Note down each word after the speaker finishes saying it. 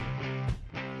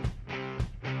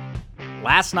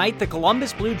Last night, the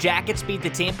Columbus Blue Jackets beat the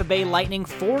Tampa Bay Lightning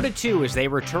 4-2 as they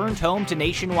returned home to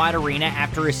Nationwide Arena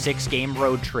after a 6-game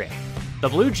road trip. The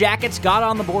Blue Jackets got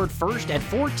on the board first at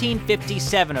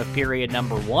 14:57 of period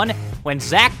number 1 when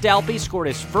Zach Dalpe scored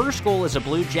his first goal as a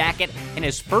Blue Jacket and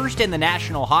his first in the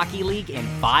National Hockey League in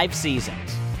 5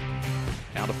 seasons.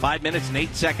 Down to 5 minutes and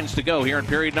 8 seconds to go here in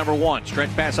period number 1.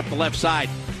 Stretch pass up the left side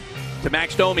to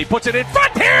Max Domi. Puts it in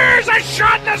front. Here's a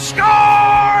shot to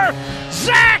score!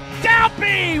 Zach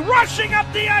Dalpe rushing up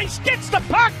the ice, gets the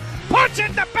puck, puts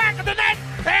it in the back of the net,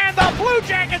 and the Blue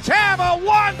Jackets have a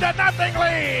 1-0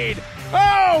 lead.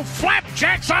 Oh,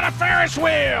 flapjacks on a Ferris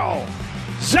wheel.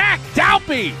 Zach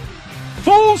Dalpe,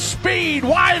 full speed,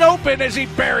 wide open as he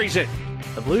buries it.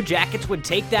 The Blue Jackets would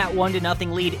take that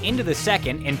 1-0 lead into the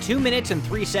second, and 2 minutes and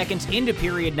 3 seconds into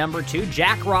period number 2,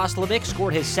 Jack Roslovic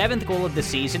scored his 7th goal of the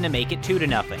season to make it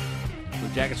 2-0. Blue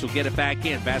Jackets will get it back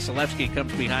in. Vasilevsky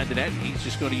comes behind the net, and he's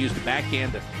just going to use the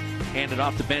backhand to hand it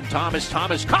off to Ben Thomas.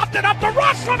 Thomas copped it up to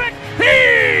Roslovic.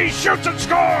 He shoots and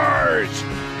scores.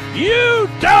 You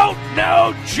don't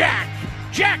know Jack.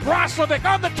 Jack Roslovic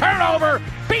on the turnover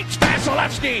beats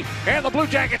Vasilevsky, and the Blue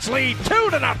Jackets lead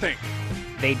 2-0.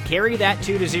 They'd carry that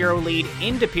 2-0 lead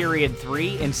into period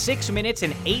 3, and 6 minutes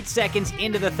and 8 seconds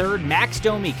into the third, Max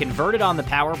Domi converted on the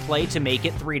power play to make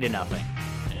it 3-0.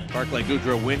 Barclay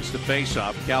Goodrow wins the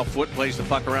faceoff. Cal Foote plays the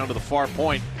puck around to the far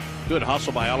point. Good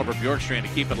hustle by Oliver Bjorkstrand to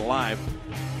keep it alive.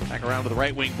 Back around to the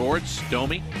right wing boards.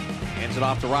 Domi hands it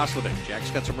off to Roslovic. Jack's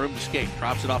got some room to skate.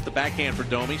 Drops it off the backhand for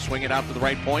Domi. Swing it out to the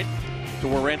right point to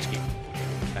Werenski.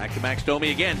 Back to Max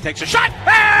Domi again. Takes a shot,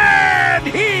 and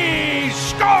he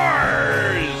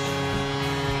scores!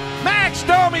 Max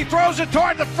Domi throws it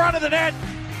toward the front of the net.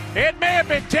 It may have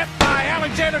been tipped by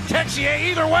Alexander Texier.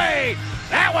 Either way,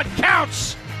 that one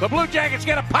counts. The Blue Jackets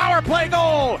get a power play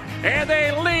goal, and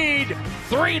they lead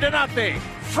 3-0.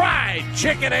 Fried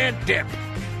chicken and dip.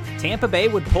 Tampa Bay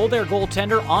would pull their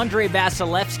goaltender Andrei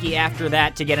Vasilevsky after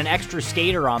that to get an extra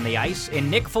skater on the ice,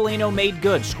 and Nick Foligno made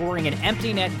good, scoring an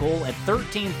empty net goal at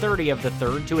 13:30 of the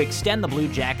third to extend the Blue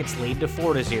Jackets' lead to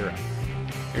 4-0.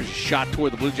 Here's a shot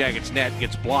toward the Blue Jackets' net,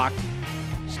 gets blocked.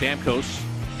 Stamkos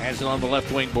has it on the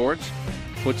left wing boards,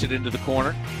 puts it into the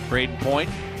corner. Braden Point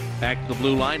back to the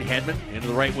blue line. Hedman into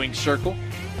the right wing circle.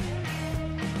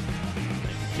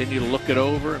 They continue to look it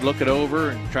over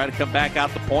and try to come back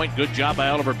out the point. Good job by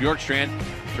Oliver Bjorkstrand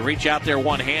to reach out there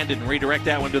one-handed and redirect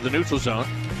that one to the neutral zone.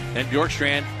 Then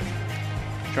Bjorkstrand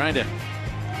trying to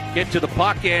get to the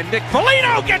puck, and Nick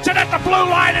Foligno gets it at the blue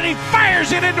line, and he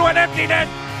fires it into an empty net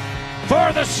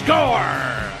for the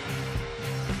score.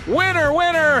 Winner,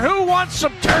 winner, who wants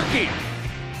some turkey?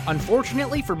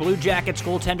 Unfortunately for Blue Jackets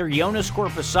goaltender Jonas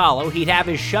Korpisalo, he'd have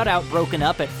his shutout broken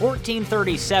up at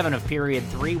 14:37 of period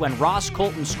 3 when Ross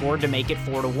Colton scored to make it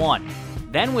 4-1.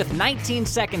 Then with 19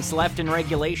 seconds left in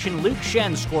regulation, Luke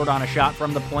Schenn scored on a shot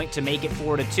from the point to make it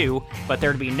 4-2, but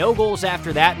there'd be no goals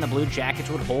after that and the Blue Jackets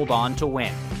would hold on to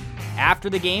win. After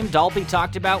the game, Dalpe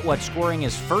talked about what scoring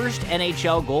his first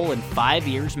NHL goal in 5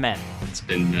 years meant. It's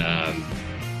been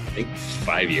I think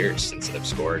 5 years since I've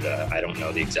scored. I don't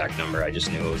know the exact number. I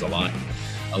just knew it was a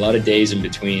lot of days in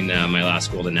between my last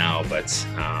goal to now. But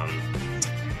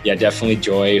yeah, definitely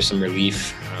joy, some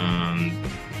relief.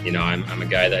 I'm a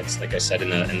guy that's, like I said in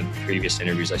the previous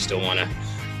interviews, I still want to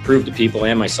prove to people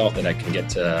and myself that I can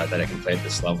that I can play at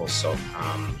this level. So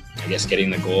I guess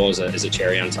getting the goal is a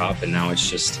cherry on top, and now it's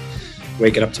just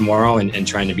waking up tomorrow and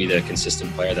trying to be the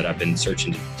consistent player that I've been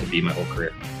searching to be my whole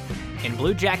career. And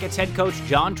Blue Jackets head coach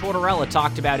John Tortorella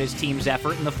talked about his team's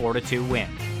effort in the 4-2 win.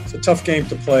 It's a tough game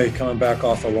to play coming back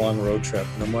off a long road trip.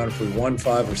 No matter if we won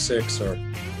 5 or 6 or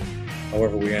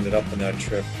however we ended up in that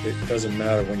trip, it doesn't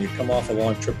matter. When you come off a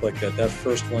long trip like that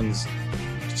first one's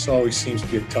just always seems to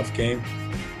be a tough game.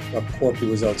 Corpy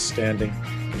was outstanding,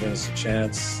 giving us a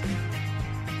chance.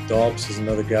 Dalps is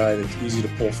another guy that's easy to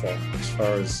pull for as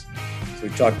far as we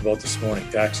talked about this morning,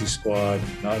 taxi squad,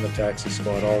 not in the taxi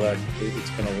squad, all that. It's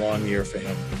been a long year for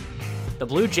him. The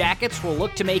Blue Jackets will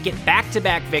look to make it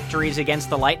back-to-back victories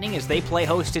against the Lightning as they play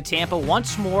host to Tampa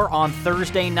once more on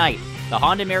Thursday night. The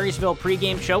Honda Marysville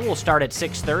pregame show will start at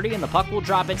 6:30 and the puck will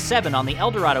drop at 7 on the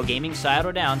Eldorado Gaming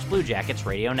Scioto Downs Blue Jackets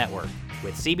radio network.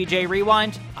 With CBJ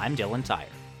Rewind, I'm Dylan Tyre.